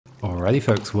Alrighty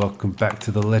folks, welcome back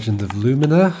to the Legend of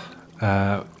Lumina.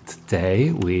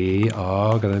 Today we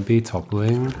are going to be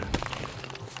toppling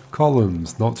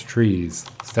columns, not trees.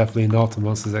 It's definitely not a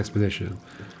Monsters Expedition.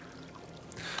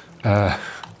 Can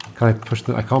I push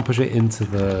I can't push it into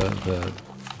the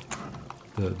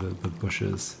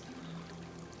bushes.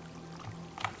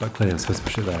 But clearly I'm supposed to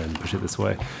push it there and push it this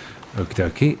way. Okie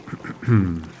dokie.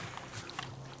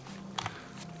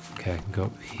 Okay, I can go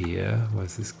up here. Where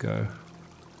does this go?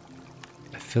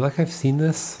 I feel like I've seen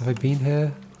this. Have I been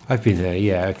here? I've been here,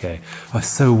 yeah, okay. Oh, it's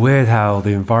so weird how the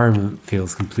environment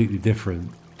feels completely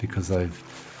different because I've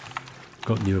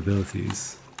got new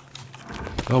abilities.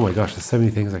 Oh my gosh, there's so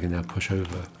many things I can now push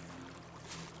over.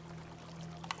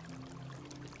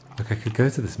 Like I could go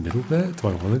to this middle bit? Do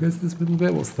I want to go to this middle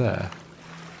bit? What's there?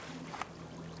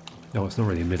 No, it's not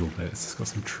really a middle bit, it's just got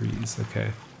some trees,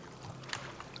 okay.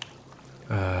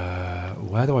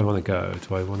 Where do I want to go?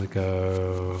 Do I want to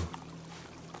go...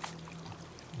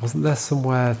 Wasn't there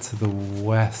somewhere to the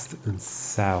west and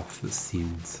south that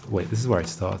seemed... Wait, this is where I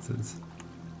started. Is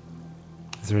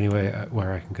there any way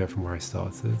where I can go from where I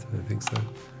started? I don't think so.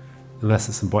 Unless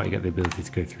at some point I get the ability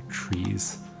to go through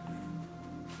trees.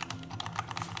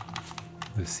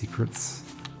 No secrets.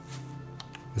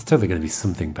 There's totally going to be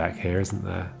something back here, isn't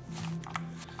there?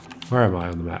 Where am I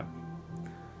on the map?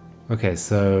 Okay,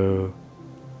 so...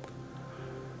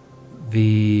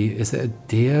 Is it a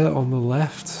deer on the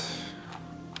left?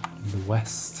 In the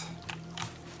west?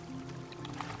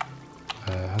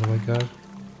 How do I go?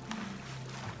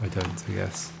 I don't, I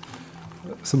guess.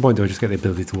 At some point do I just get the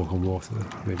ability to walk on water?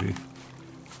 Maybe.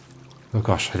 Oh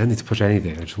gosh, I don't need to push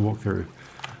anything, I just walk through.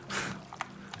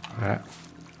 Alright.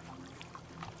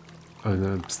 Oh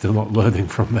no, I'm still not learning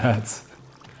from that.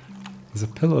 There's a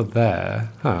pillar there.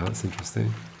 Huh, that's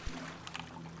interesting.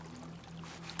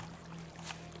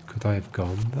 Could I have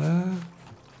gone there?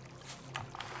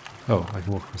 Oh, I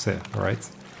can walk across here, alright.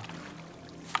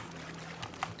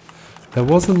 There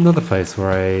was another place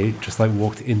where I just like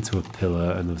walked into a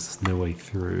pillar and there was just no way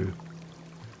through.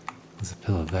 There's a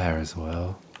pillar there as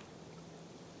well.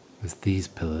 There's these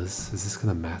pillars. Is this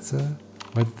gonna matter?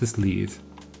 Where did this lead?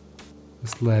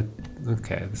 This led...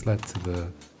 Okay, this led to the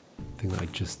thing that I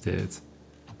just did.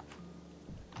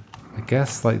 I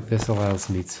guess like this allows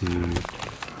me to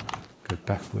go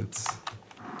backwards.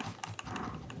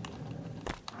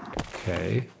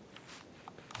 Okay.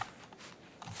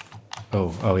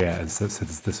 Oh yeah, and so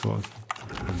there's this one.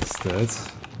 Understood.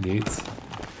 Neat.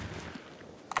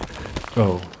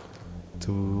 Oh.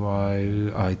 Do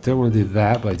I don't want to do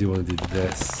that, but I do want to do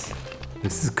this.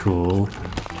 This is cool.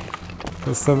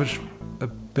 Got so much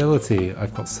ability.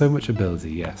 I've got so much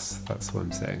ability, yes, that's what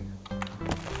I'm saying.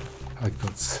 I've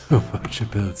got so much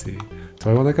ability. Do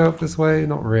I want to go up this way?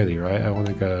 Not really, right? I want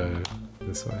to go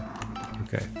this way.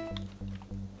 Okay.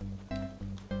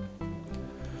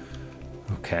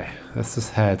 Okay, let's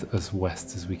just head as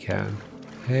west as we can.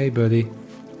 Hey, buddy.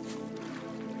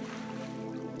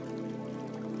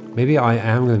 Maybe I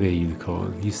am going to be a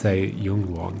unicorn. You say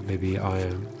young one. Maybe I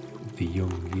am the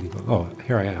young unicorn. Oh,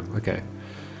 here I am. Okay.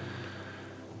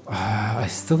 I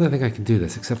still don't think I can do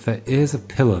this, except there is a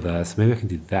pillar there, so maybe I can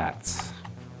do that.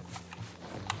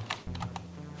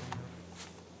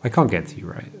 I can't get to you,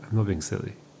 right? I'm not being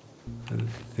silly. I don't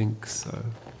think so.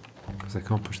 Because I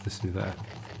can't push this through there.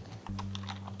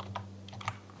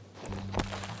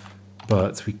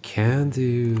 But we can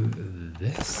do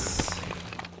this.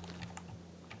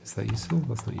 Is that useful?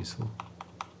 That's not useful.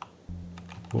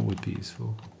 What would be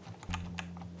useful?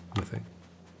 Nothing.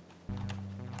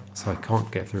 So I can't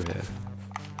get through here.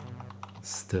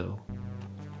 Still.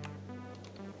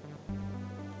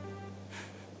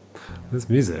 This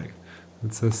music.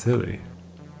 It's so silly.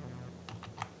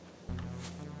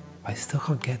 I still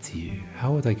can't get to you.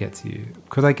 How would I get to you?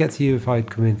 Could I get to you if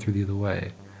I'd come in through the other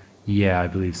way? Yeah, I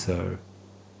believe so.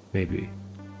 Maybe.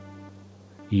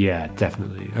 Yeah,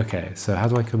 definitely. Okay, so how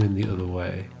do I come in the other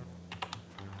way?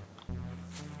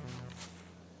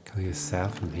 Can I go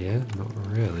south from here? Not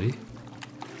really.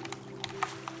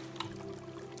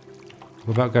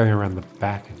 What about going around the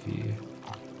back of you?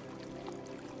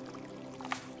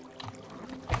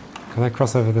 Can I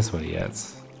cross over this way yet?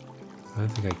 I don't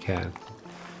think I can.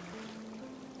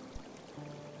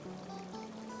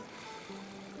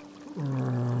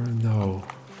 No.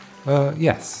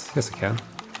 Yes. Yes I can.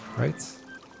 Right?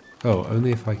 Oh,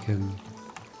 only if I can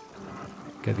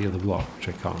get the other block, which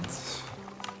I can't.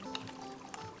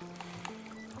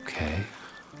 Okay.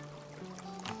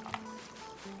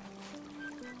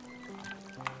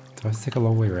 Do I have to take a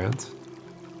long way around?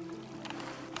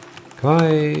 Can I...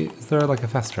 Is there like a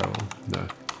fast travel? No.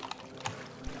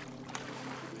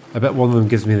 I bet one of them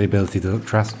gives me the ability to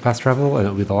fast travel, and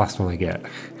it'll be the last one I get.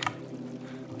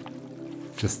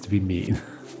 Just to be mean.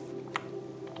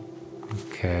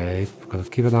 Okay, I've got to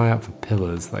keep an eye out for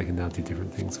pillars that I can now do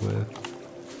different things with.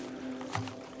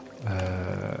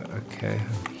 Okay,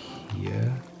 I'm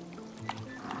here.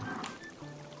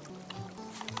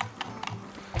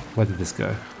 Where did this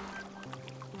go?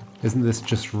 Isn't this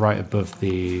just right above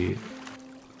the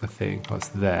thing? Oh, it's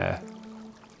there.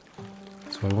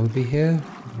 So I want to be here?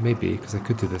 Maybe, because I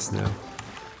could do this now.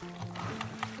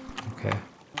 Okay.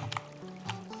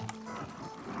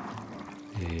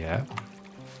 Yeah.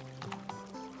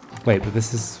 Wait, but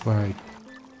this is where I...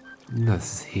 No,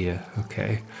 this is here.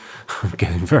 Okay. I'm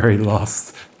getting very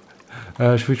lost.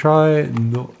 Should we try...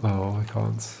 No, oh, I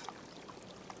can't.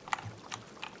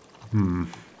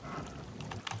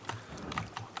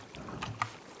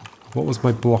 What was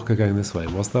my blocker going this way?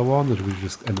 Was there one, or did we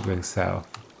just end up going south?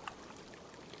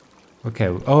 Okay,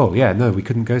 oh yeah, no, we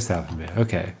couldn't go south from here.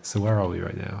 Okay, so where are we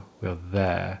right now? We are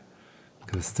there.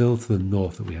 Because it's still to the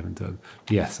north that we haven't done.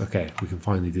 Yes, okay, we can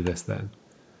finally do this then.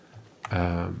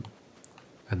 And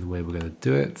the way we're going to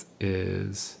do it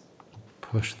is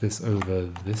push this over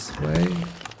this way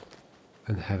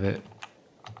and have it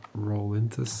roll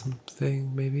into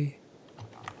something, maybe?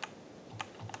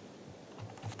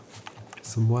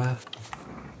 Somewhere?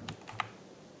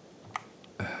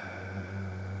 I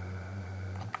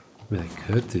mean, I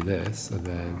could do this and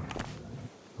then...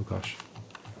 Oh gosh.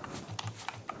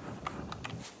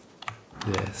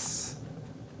 This.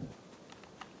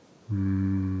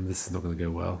 This is not going to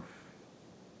go well.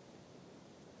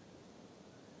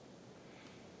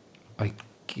 I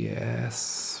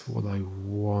guess what I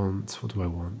want... What do I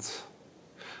want?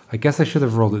 I guess I should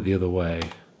have rolled it the other way.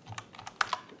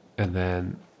 And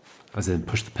then... As in,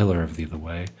 push the pillar over the other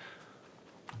way.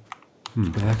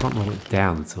 But I can't roll it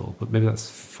down at all. But maybe that's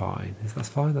fine. Is that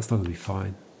fine? That's not going to be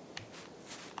fine.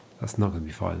 That's not going to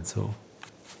be fine at all.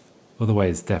 Other way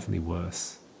is definitely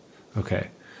worse.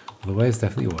 Okay. Other way is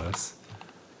definitely worse.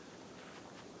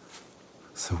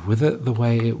 So with it the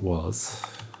way it was...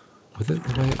 With it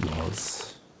the way it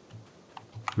was...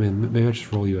 I mean, maybe I just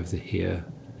roll you over to here.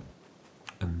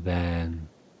 And then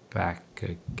back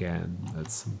again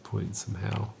at some point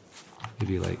somehow.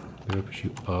 Maybe like, maybe I'll push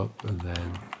you up and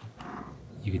then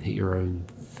you can hit your own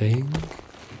thing.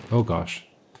 Oh gosh.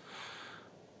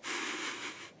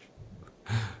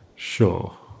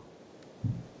 Sure.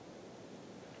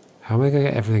 How am I going to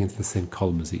get everything into the same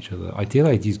column as each other?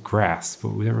 Ideally I'd use grass, but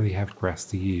we don't really have grass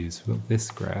to use. We've got this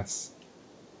grass.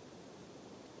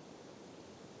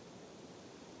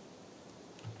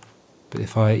 But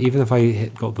if I, even if I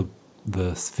got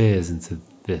the spheres into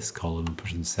this column and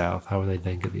push them south, how would I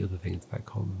then get the other thing into that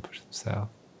column and push them south?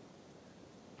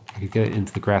 I could get it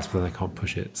into the grass, but then I can't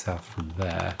push it south from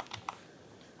there.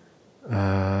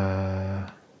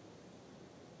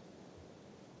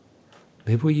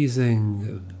 Maybe we're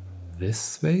using this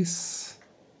space?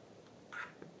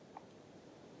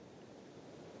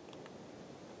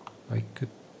 I could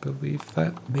believe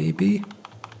that, maybe?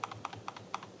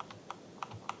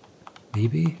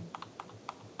 Maybe?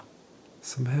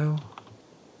 Somehow?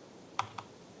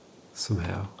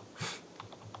 Somehow.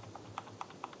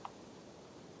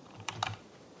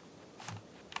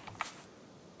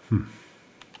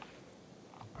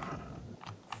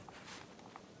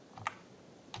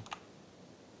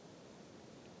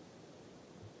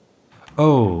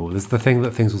 Oh, there's the thing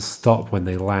that things will stop when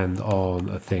they land on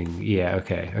a thing. Yeah,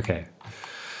 okay, okay.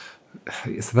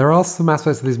 So there are some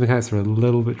aspects of these mechanics that are a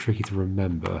little bit tricky to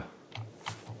remember.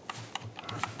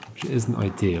 Which isn't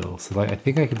ideal. So like, I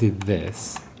think I could do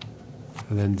this.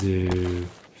 And then do...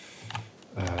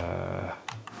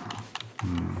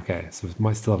 okay, so it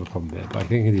might still have a problem here. But I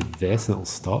think I can do this and it'll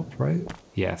stop, right?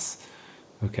 Yes.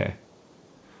 Okay.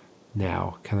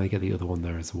 Now, can I get the other one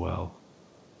there as well?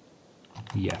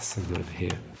 Yes, I can do it over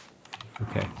here.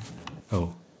 Okay.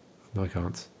 Oh, no I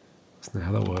can't. That's not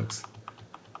how that works.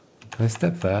 Can I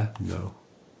step there? No.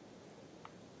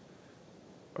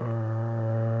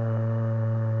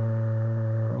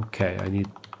 Okay, I need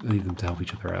them to help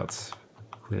each other out,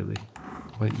 clearly.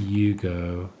 Why don't you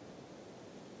go...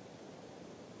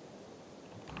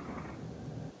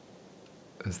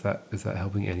 Is that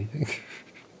helping anything?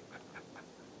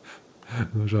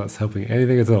 I'm not sure that's helping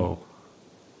anything at all.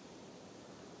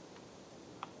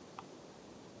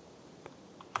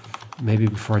 Maybe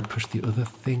before I push the other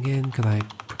thing in, can I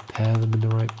prepare them in the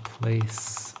right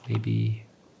place? Maybe...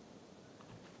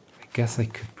 I guess I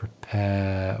could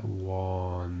prepare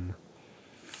one...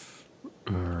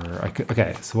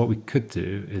 okay, so what we could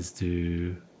do is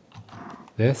do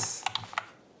this.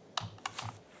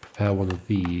 Prepare one of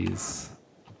these.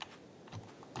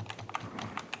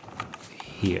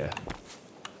 here.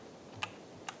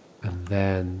 And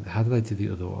then, how did I do the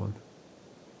other one?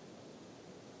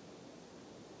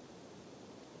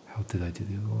 How did I do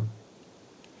the other one?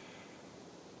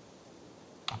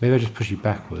 Maybe I just push you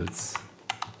backwards.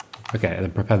 Okay, and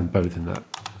then prepare them both in that.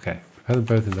 Okay, prepare them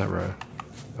both in that row.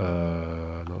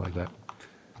 Not like that.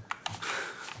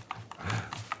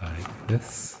 Like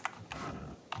this.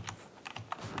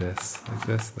 This,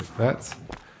 like that.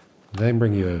 Then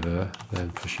bring you over, then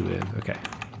push you in. Okay.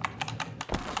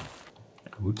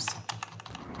 Whoops.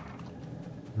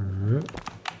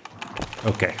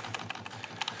 Okay.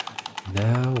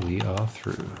 Now we are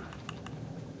through.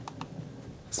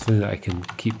 It's funny that I can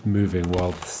keep moving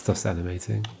while the stuff's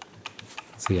animating.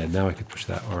 So yeah, now I can push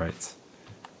that. Alright.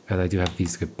 And I do have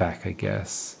these to go back, I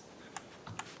guess.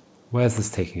 Where's this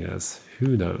taking us?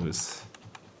 Who knows?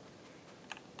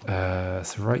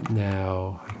 So right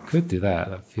now, I could do that.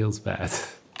 That feels bad.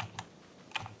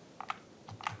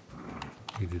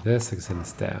 I can do this, I can send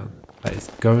this down. That is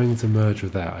going to merge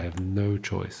with that. I have no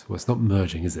choice. Well, it's not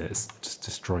merging, is it? It's just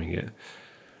destroying it.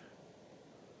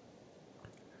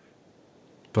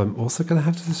 But I'm also going to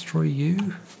have to destroy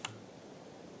you?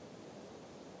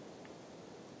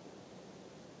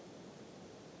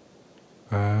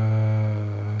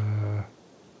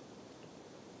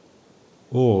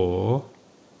 Or...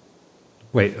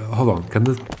 Wait, hold on. Can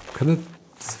the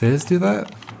spheres do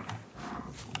that?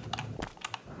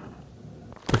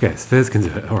 Okay, spheres can do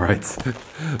it. All right.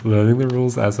 Learning the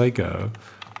rules as I go.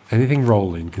 Anything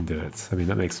rolling can do it. I mean,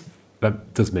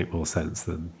 that does make more sense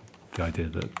than the idea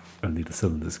that only the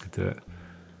cylinders could do it.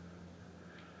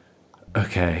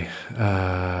 Okay.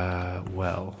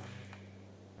 Well.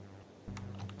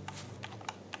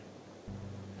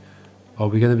 Are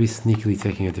we going to be sneakily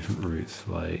taking a different route,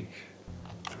 like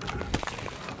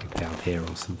down here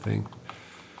or something?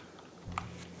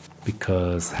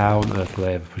 Because how on earth will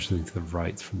I ever push something to the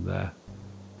right from there?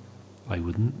 I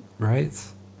wouldn't, right?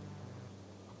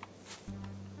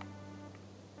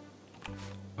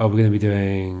 Oh, we're going to be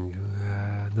doing...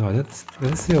 no, I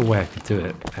don't see a way I could do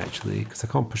it, actually, because I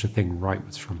can't push a thing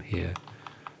rightwards from here.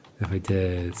 If I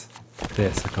did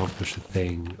this, I can't push the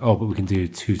thing... Oh, but we can do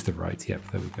two to the right.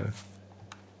 Yep, there we go.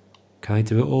 Can I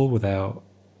do it all without...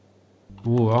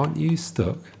 Oh, aren't you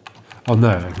stuck? Oh no,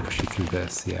 I can push you through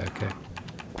this. Yeah, okay.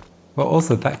 Well,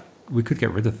 also, that we could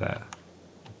get rid of that.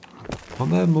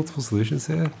 Aren't there multiple solutions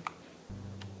here?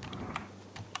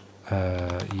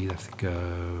 You'd have to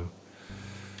go...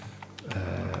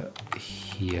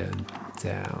 here and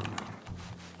down.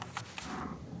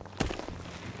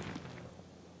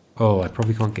 Oh, I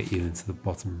probably can't get you into the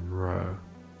bottom row.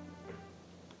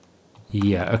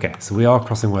 Yeah, okay, so we are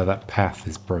crossing where that path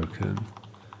is broken.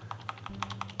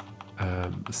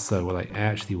 So what I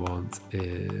actually want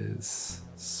is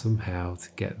somehow to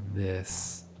get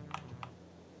this.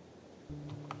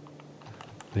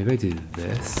 Maybe I do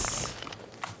this.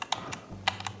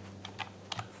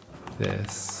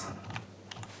 This.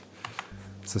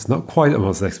 So it's not quite a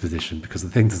monster expedition because the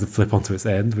thing doesn't flip onto its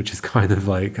end, which is kind of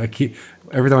like,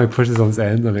 every time I push this on its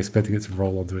end, I'm expecting it to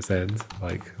roll onto its end,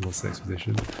 like a monster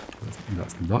expedition.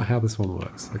 That's not how this one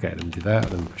works. Okay, then we do that,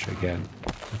 then we push it again.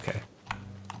 Okay.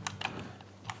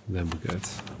 And then we're good.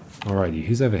 Alrighty,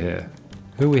 who's over here?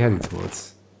 Who are we heading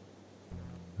towards?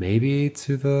 Maybe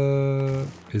to the...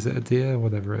 Is it a deer?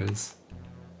 Whatever it is.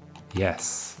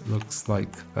 Yes, looks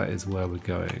like that is where we're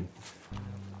going.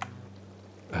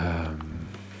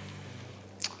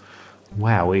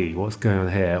 Wowee, what's going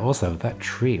on here? Also, that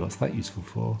tree, what's that useful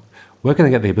for? We're going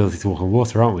to get the ability to walk on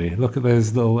water, aren't we? Look at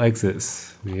those little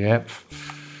exits. Yep.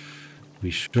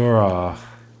 We sure are.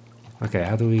 Okay,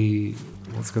 how do we...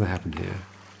 What's going to happen here?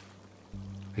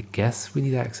 I guess we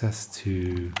need access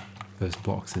to those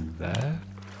blocks in there.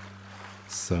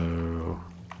 So...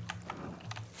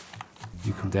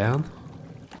 You come down?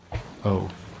 Oh.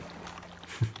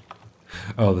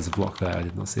 Oh, there's a block there. I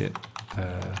did not see it.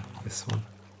 This one.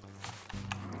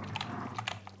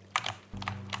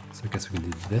 So I guess we can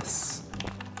do this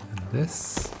and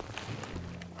this.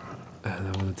 And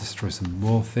I want to destroy some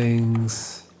more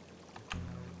things.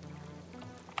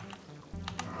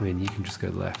 I mean, you can just go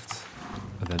left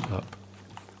and then up.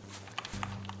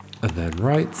 And then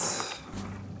right.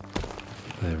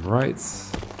 And then right.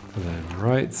 And then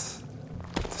right.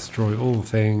 Destroy all the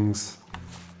things.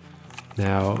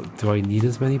 Now, do I need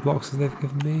as many blocks as they've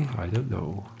given me? I don't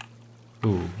know.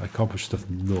 Ooh, I can't push stuff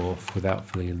north without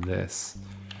filling in this.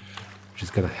 Which is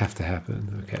going to have to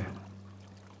happen. Okay.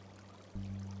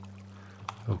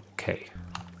 Okay.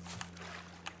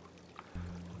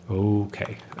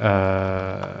 Okay.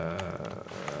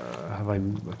 Have I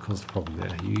caused a problem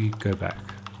there? You go back.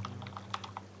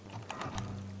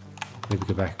 maybe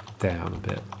go back down a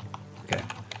bit. Okay.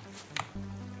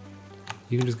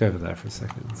 You can just go over there for a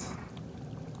second.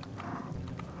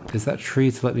 Is that tree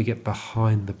to let me get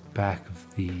behind the back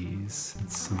of these in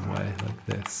some way, like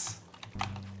this?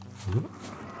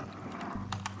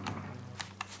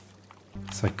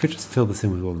 So I could just fill this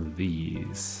in with one of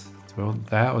these. Do I want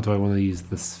that, or do I want to use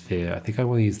the sphere? I think I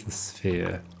want to use the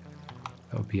sphere.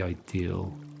 That would be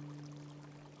ideal.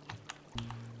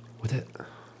 Would it?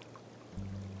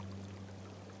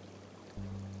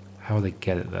 How would I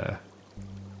get it there?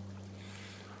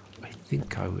 I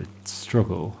think I would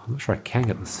struggle. I'm not sure I can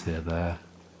get the sphere there.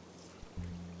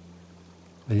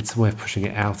 I need some way of pushing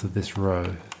it out of this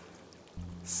row.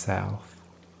 South.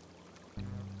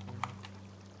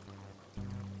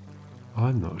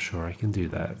 I'm not sure I can do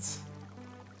that.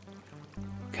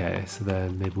 Okay, so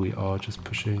then maybe we are just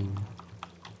pushing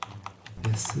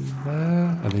this in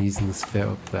there, and then using the sphere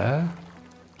up there.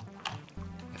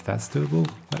 If that's doable,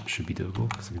 that should be doable,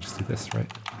 because we can just do this,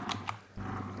 right?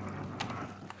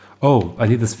 Oh, I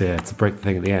need the sphere to break the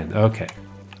thing at the end. Okay,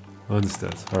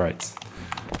 understood. Alright,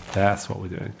 that's what we're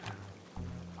doing.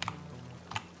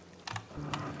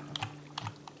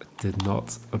 I did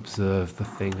not observe the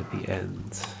thing at the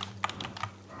end.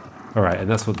 Alright, and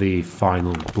that's what the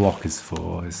final block is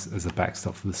for, is as a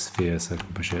backstop for the sphere, so I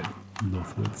can push it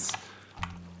northwards.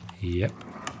 Yep.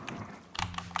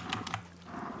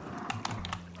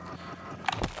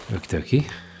 Okie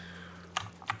dokie.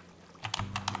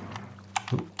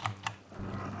 Ooh.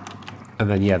 And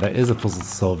then, yeah, there is a puzzle to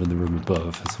solve in the room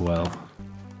above as well.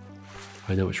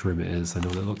 I know which room it is, I know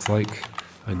what it looks like,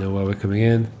 I know where we're coming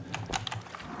in.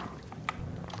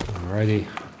 Alrighty.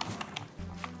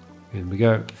 In we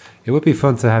go. It would be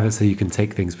fun to have it so you can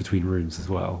take things between rooms as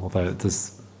well, although it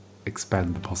does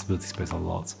expand the possibility space a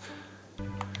lot.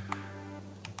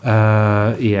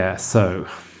 Yeah, so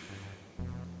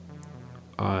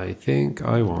I think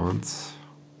I want...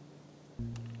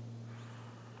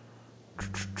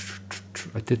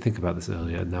 I did think about this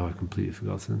earlier, and now I've completely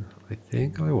forgotten. I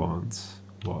think I want...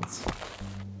 what?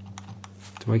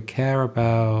 Do I care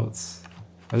about...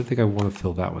 I don't think I want to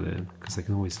fill that one in, because I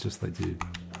can always just like do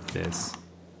this.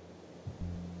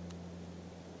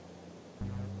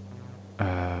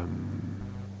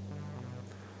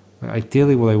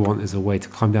 Ideally what I want is a way to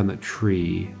climb down that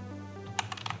tree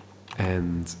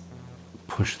and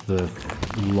push the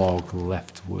log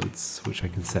leftwards, which I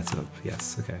can set up.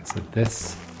 Yes, okay, so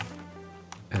this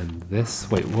and this.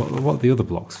 Wait, what are the other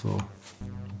blocks for?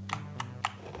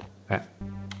 Ah.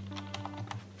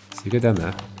 So you go down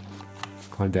there,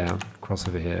 climb down, cross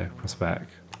over here, cross back,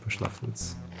 push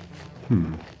leftwards.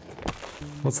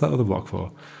 What's that other block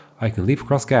for? I can leap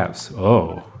across gaps.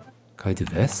 Oh, can I do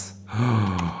this?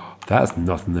 That's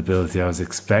not an ability I was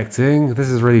expecting. This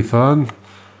is really fun.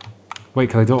 Wait,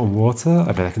 can I do it on water?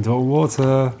 I bet I can do it on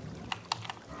water.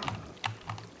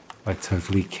 I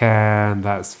totally can.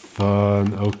 That's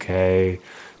fun. Okay.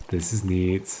 This is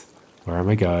neat. Where am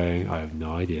I going? I have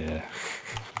no idea.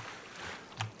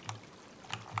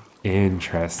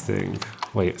 Interesting.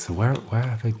 Wait, so where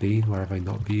have I been? Where have I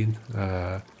not been?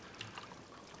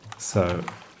 So,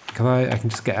 I can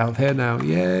just get out of here now.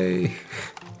 Yay!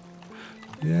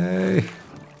 Yay!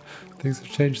 Things have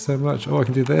changed so much. Oh, I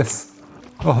can do this.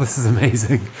 Oh, this is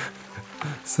amazing.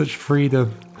 Such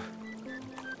freedom.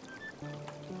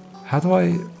 How do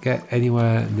I get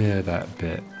anywhere near that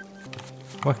bit?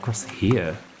 Oh, I can cross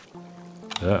here.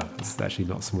 Ugh, this is actually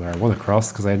not somewhere I want to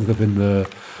cross because I ended up in the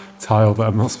tile that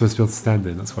I'm not supposed to be able to stand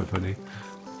in. That's quite funny.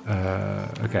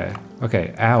 Okay.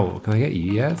 Okay, owl. Can I get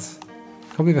you yet? I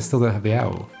can't believe I still don't have the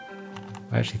owl.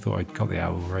 I actually thought I'd got the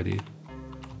owl already.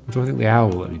 What do I think the owl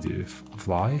will let me do?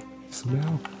 Fly?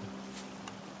 Somehow?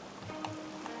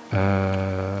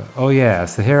 Oh yeah,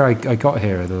 so here I got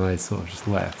here and then I sort of just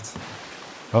left.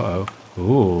 Uh-oh.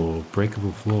 Ooh,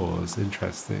 breakable floors.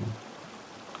 Interesting.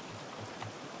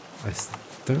 I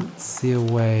don't see a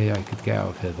way I could get out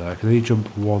of here though. I can only jump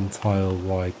one tile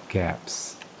wide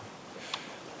gaps.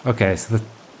 Okay, so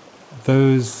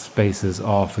those spaces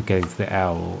are for getting to the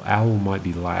owl. Owl might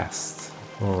be last.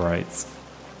 Alright.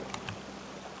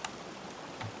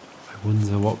 I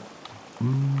wonder what...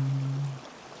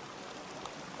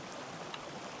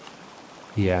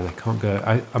 Yeah, and I can't go...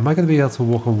 am I going to be able to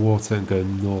walk on water and go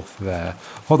north there?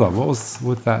 Hold on, what was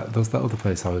with that? There was that other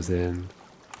place I was in.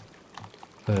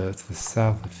 To the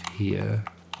south of here.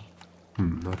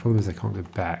 The problem is I can't go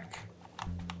back.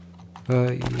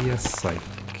 Yes, I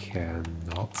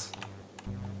cannot.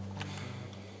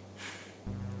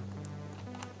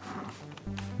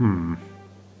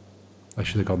 I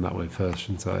should have gone that way first,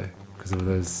 shouldn't I? Because there were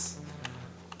those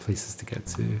places to get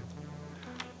to.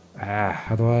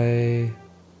 How do I...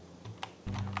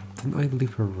 Didn't I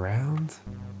loop around?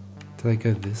 Did I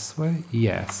go this way?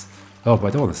 Yes. Oh, but I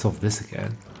don't want to solve this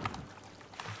again.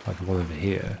 Like the one over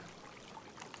here.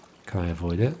 Can I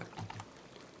avoid it?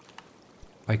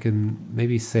 I can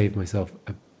maybe save myself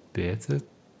a bit of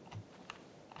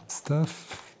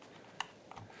stuff.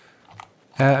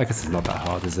 I guess it's not that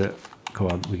hard, is it? Come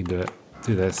on, we can do it.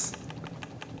 Do this.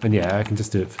 And yeah, I can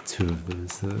just do it for 2 of them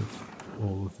instead of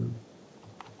all of them.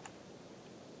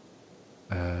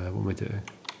 What am I doing?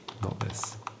 Not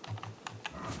this.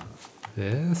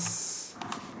 This?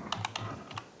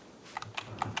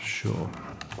 Sure.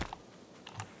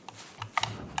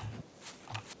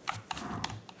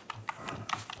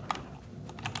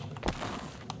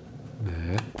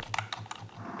 There.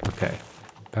 Okay.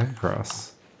 Back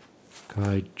across. Can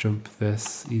I jump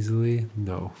this easily?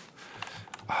 No.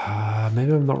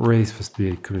 Maybe I'm not really supposed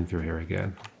to be coming through here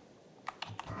again.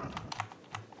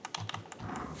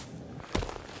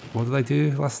 What did I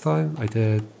do last time? I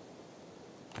did...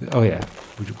 Oh yeah,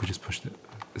 we just pushed it.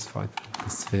 It's fine. The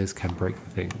spheres can break the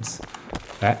things.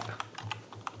 That.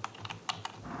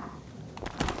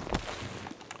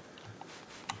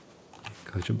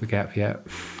 Can I jump the gap yet?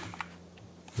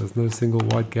 There's no single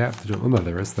wide gap to jump. Oh no,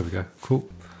 there is. There we go. Cool.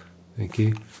 Thank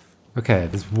you. Okay,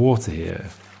 there's water here.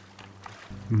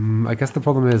 I guess the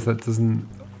problem is that doesn't...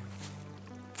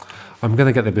 I'm going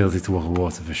to get the ability to walk on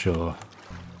water for sure.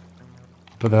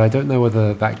 But then I don't know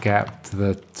whether that gap to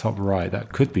the top right,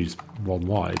 that could be just 1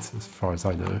 wide, as far as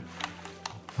I know.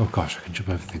 Oh gosh, I can jump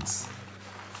over things.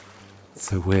 It's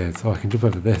so weird. Oh, I can jump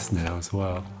over this now as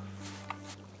well.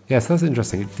 Yeah, so that's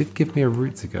interesting. It did give me a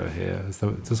route to go here, as though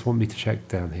it does want me to check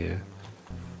down here.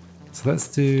 So let's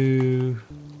do...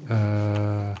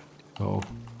 Oh.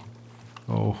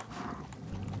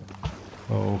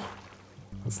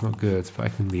 That's not good, but I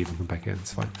can leave and come back in.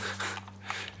 It's fine.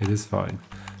 It is fine.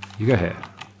 You go here.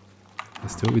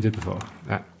 Let's do what we did before.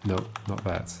 No, not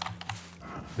that.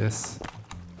 This.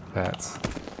 That.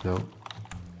 No.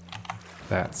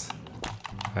 That.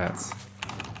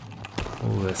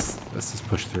 All this. Let's just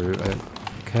push through. I don't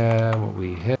care what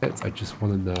we hit. I just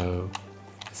want to know,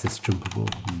 is this jumpable?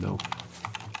 No.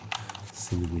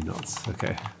 Seemingly not.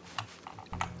 Okay.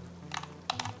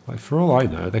 Like, for all I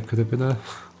know, there could have been a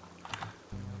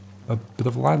bit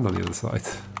of land on the other side.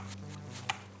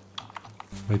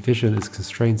 My vision is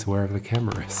constrained to wherever the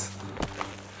camera is.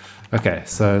 Okay,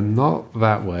 so not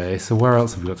that way. So where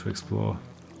else have we got to explore?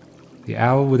 The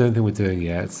owl we don't think we're doing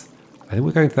yet. I think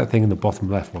we're going to that thing in the bottom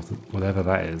left, whatever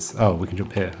that is. Oh, we can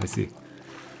jump here, I see.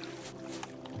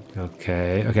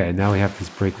 Okay, now we have these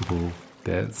breakable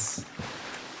bits.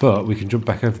 But we can jump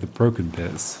back over the broken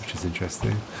bits, which is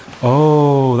interesting.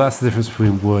 Oh, that's the difference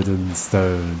between wood and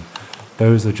stone.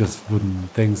 Those are just wooden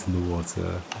things in the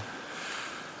water.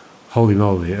 Holy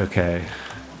moly, okay.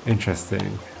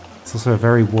 Interesting. It's also a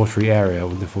very watery area. I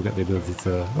wonder if we'll get the ability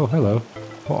to... Oh, hello.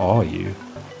 What are you?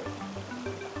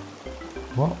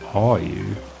 What are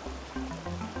you?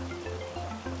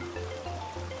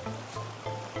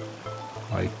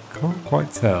 I can't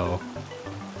quite tell.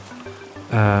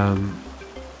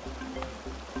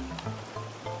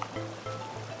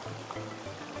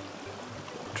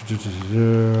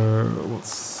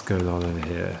 What's going on over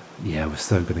here? Yeah, we're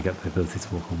so going to get the ability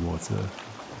to walk on water.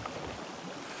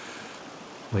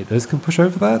 Wait, those can push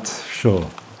over that? Sure.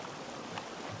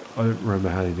 I don't remember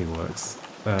how anything works.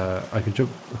 I can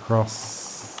jump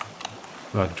across...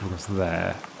 Well, I can jump across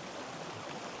there.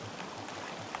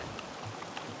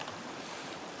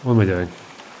 What am I doing?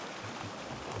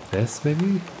 This,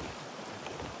 maybe?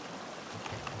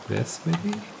 This,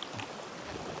 maybe?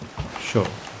 Sure.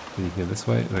 Then you can go this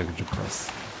way, and I can jump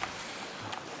across.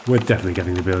 We're definitely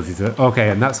getting the ability to... Okay,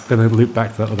 and that's going to loop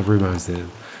back to that other room I was in.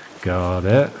 Got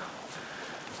it.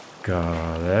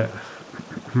 Got it.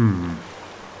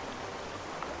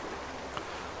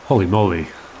 Holy moly.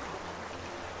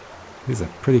 These are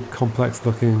pretty complex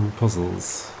looking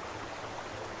puzzles.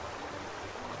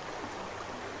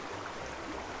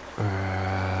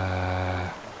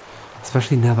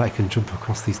 Especially now that I can jump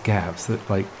across these gaps, that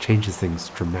like changes things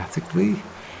dramatically.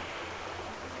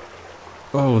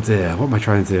 Oh dear, what am I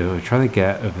trying to do? I'm trying to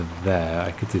get over there.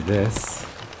 I could do this.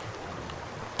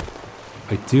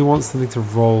 I do want something to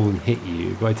roll and hit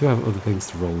you, but I do have other things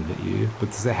to roll and hit you. But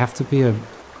does it have to be a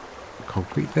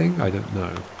concrete thing? I don't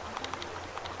know.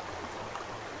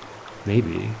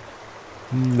 Maybe.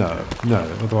 No.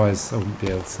 Otherwise I wouldn't be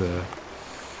able to...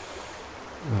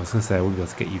 I was going to say I wouldn't be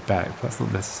able to get you back, but that's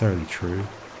not necessarily true.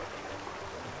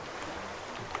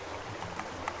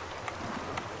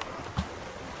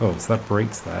 Oh, so that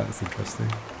breaks that. That's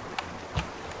interesting.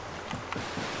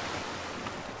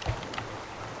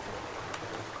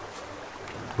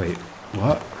 Wait,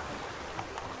 what?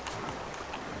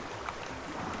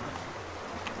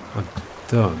 I'm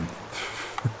done.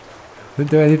 Didn't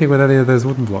do anything with any of those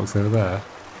wooden blocks over there.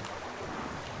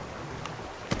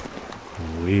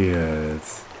 Weird.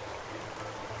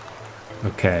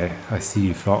 Okay, I see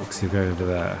you, Fox. You're going over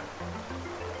there.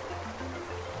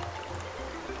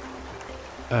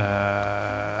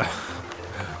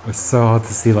 It's so hard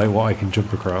to see like what I can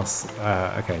jump across.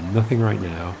 Okay, nothing right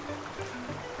now.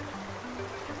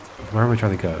 Where am I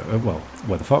trying to go? Oh, well,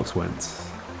 where the fox went.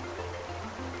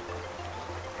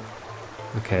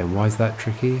 Okay, and why is that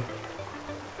tricky?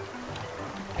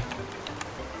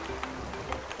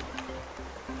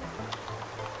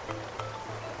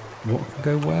 What can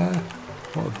go where?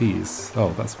 What are these?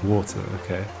 Oh, that's water,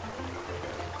 okay.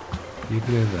 You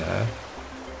can go there.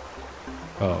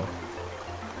 Oh.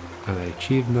 And I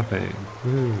achieved nothing.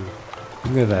 Woo. You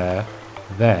can go there.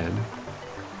 Then.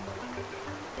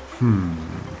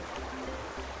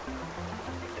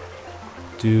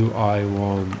 Do I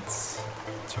want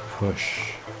to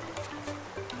push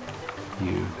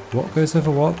you? What goes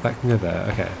over what? That can go there.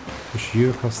 Okay. Push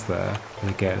you across there. And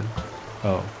again.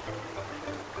 Oh.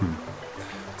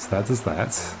 So that does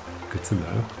that. Good to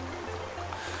know.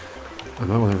 I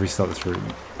might want to restart this room.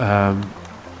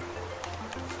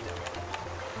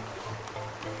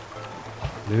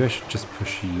 Maybe I should just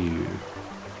push you.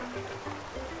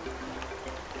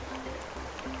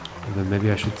 And then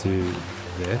maybe I should do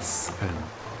this and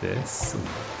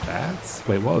that.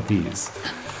 Wait, what are these?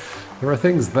 There are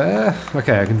things there.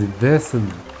 Okay, I can do this and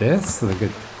then go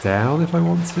down if I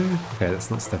want to. Okay, let's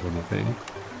not step on the thing.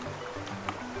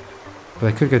 But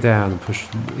I could go down and push...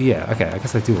 Yeah, okay, I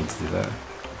guess I do want to do that.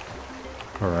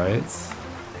 Alright.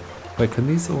 Wait, can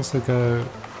these also go...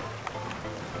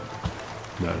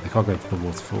 No, they can't go to the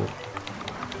waterfall.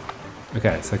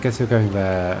 Okay, so I guess you're going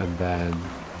there and then...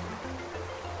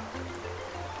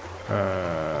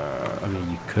 I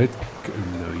mean, you could...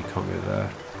 No, you can't go there.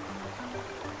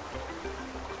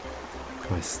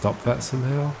 Can I stop that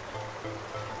somehow?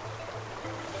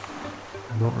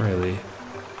 Not really.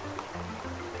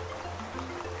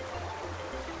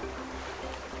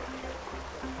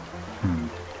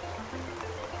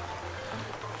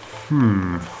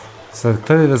 So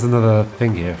clearly there's another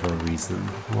thing here for a reason.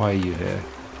 Why are you here?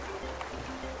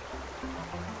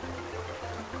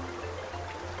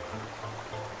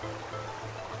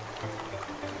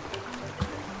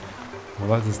 Well,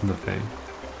 that does nothing.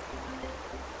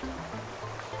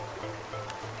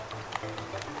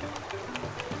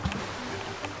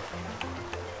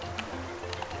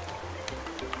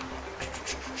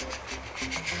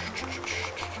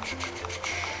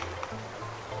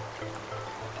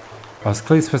 I was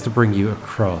clearly supposed to bring you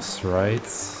across, right?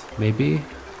 Maybe?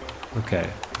 Okay,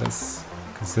 let's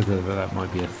consider that that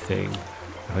might be a thing.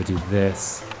 If I do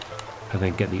this, and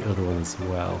then get the other one as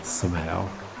well, somehow.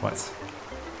 What?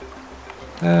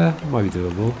 It might be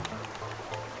doable.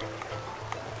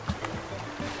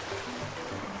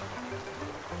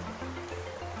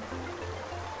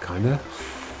 Kinda.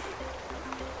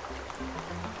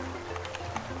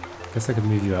 Guess I could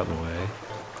move you out of the way.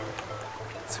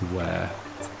 To where?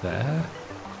 To there?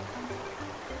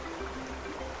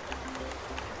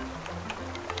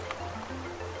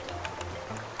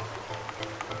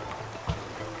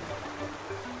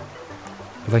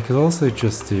 But I could also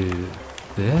just do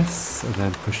this and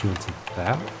then push you onto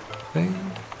that thing.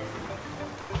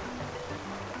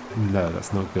 No,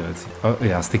 that's not good. Oh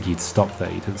yeah, I was thinking you'd stop there.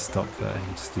 You didn't stop there.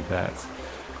 You just do that.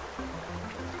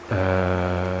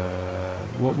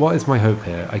 What is my hope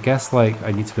here? I guess like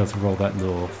I need to be able to roll that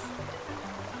north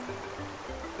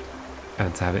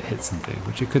and to have it hit something,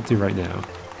 which it could do right now.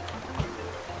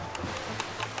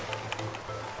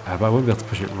 But I won't be able to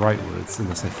push it rightwards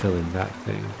unless I fill in that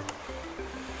thing.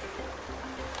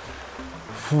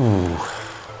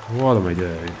 What am I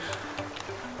doing?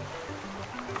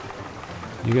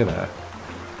 You go there.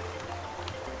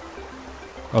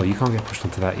 Oh, you can't get pushed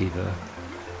onto that either.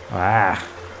 Ah!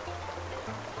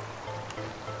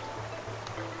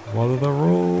 What are the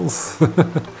rules?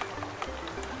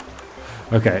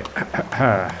 Okay.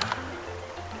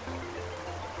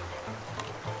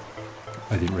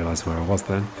 I didn't realise where I was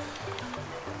then.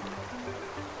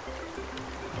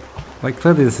 Like,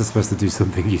 clearly this is supposed to do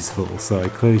something useful, so I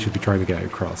clearly should be trying to get it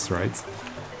across, right?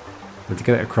 And to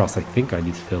get it across, I think I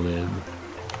need to fill in...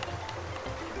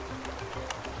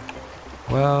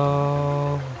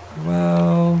 Well...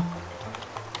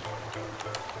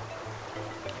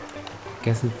 I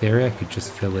guess in theory I could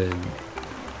just fill in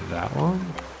that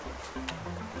one?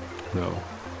 No.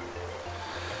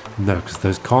 No, because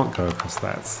those can't go across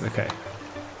that. Okay.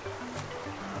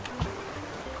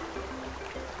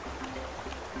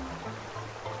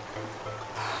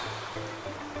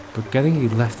 But getting you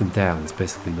left and down is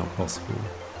basically not possible.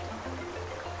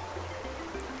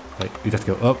 Like, you'd have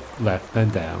to go up, left, then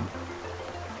down.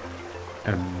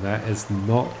 And that is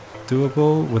not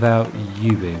doable without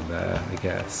you being there, I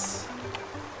guess.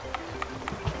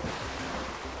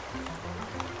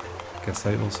 Guess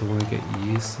I also want to get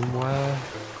you somewhere.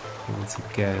 Once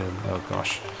again, oh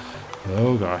gosh.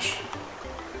 Oh gosh.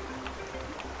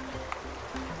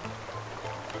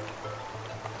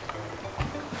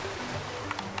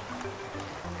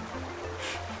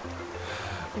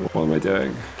 What am I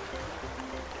doing?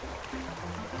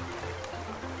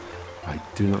 I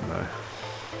do not know.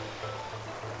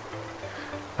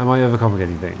 Am I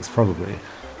overcomplicating things? Probably.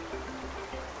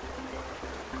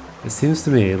 It seems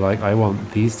to me like I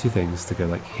want these two things to go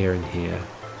like here and here.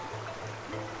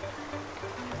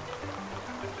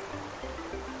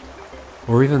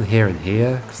 Or even here and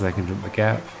here, because I can jump the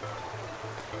gap.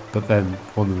 But then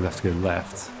one of them has to go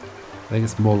left. I think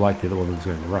it's more likely that one of them's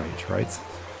going right?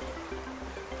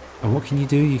 And what can you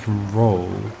do? You can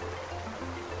roll.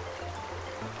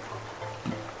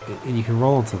 And you can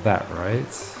roll onto that,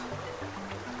 right?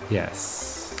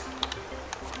 Yes.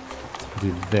 So if I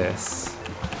do this,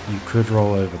 you could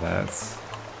roll over that.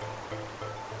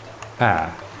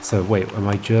 Ah, so wait, am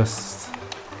I just...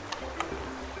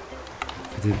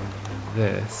 If I did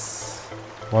this...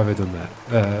 Why have I done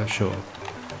that? Sure.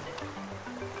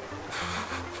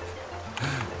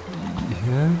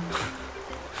 Yeah?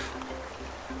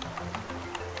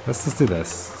 Let's just do this,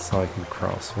 so I can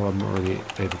cross. Well, I'm not really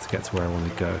able to get to where I want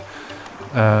to go.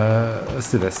 Let's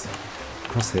do this.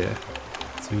 Cross here.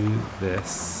 Do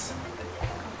this.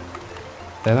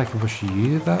 Then I can push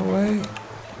you that way?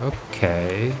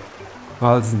 Okay.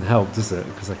 Well, that doesn't help, does it?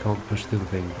 Because I can't push the other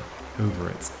thing over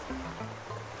it.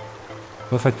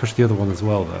 What if I push the other one as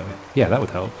well, though? Yeah, that would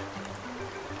help.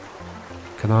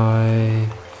 Can I...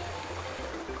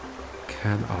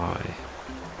 Can I...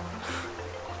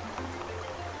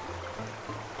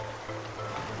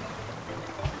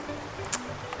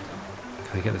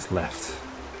 Can I get this left?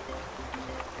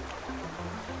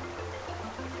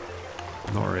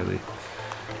 Not really.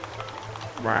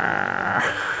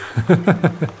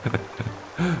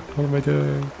 What am I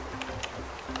doing?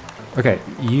 Okay,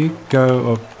 you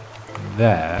go up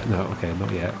there. No, okay,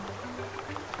 not yet.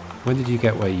 When did you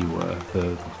get where you were?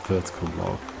 The vertical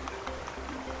log.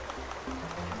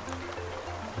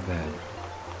 Then.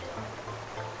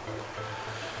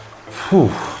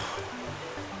 Whew.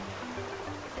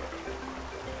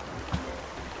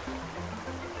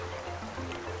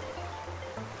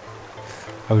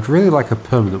 I would really like a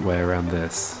permanent way around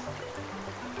this.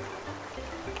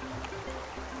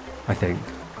 I think.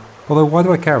 Although, why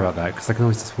do I care about that? Because I can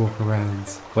always just walk around.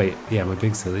 Wait, yeah, am I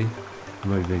being silly?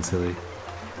 Am I being silly?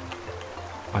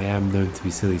 I am known to be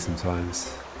silly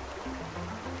sometimes.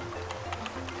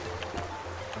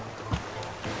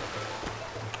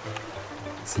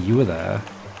 So you were there.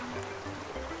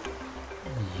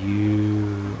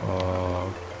 You are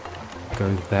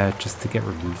going there just to get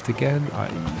removed again?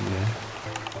 Yeah.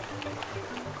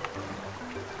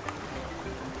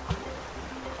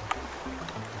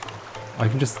 I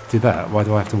can just do that. Why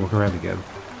do I have to walk around again?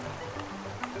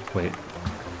 Wait.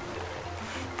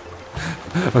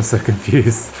 I'm so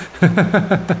confused.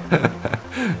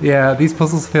 Yeah, these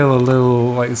puzzles feel a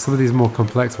little like some of these more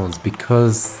complex ones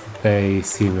because they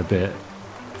seem a bit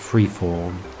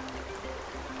freeform.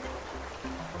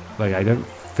 Like, I don't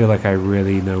feel like I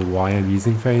really know why I'm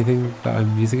using for anything that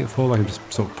I'm using it for. Like, I'm just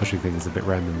sort of pushing things a bit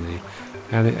randomly.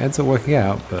 And it ends up working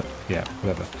out, but yeah,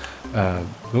 whatever.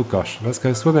 Oh gosh, let's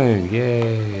go swimming,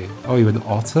 yay! Oh, you're an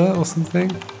otter or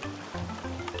something?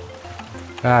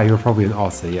 Ah, you're probably an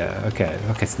otter, yeah, okay.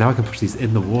 Okay, so now I can push these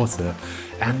in the water,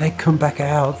 and they come back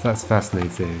out, that's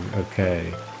fascinating,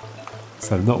 okay.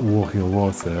 So I'm not walking on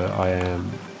water, I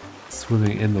am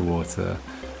swimming in the water.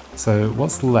 So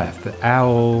what's left? The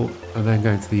owl, and then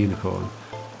going to the unicorn.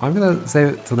 I'm gonna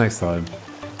save it till next time.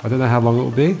 I don't know how long it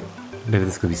will be. Maybe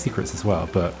there's gonna be secrets as well,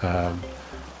 but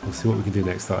we'll see what we can do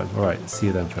next time. Alright, see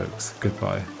you then folks.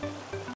 Goodbye.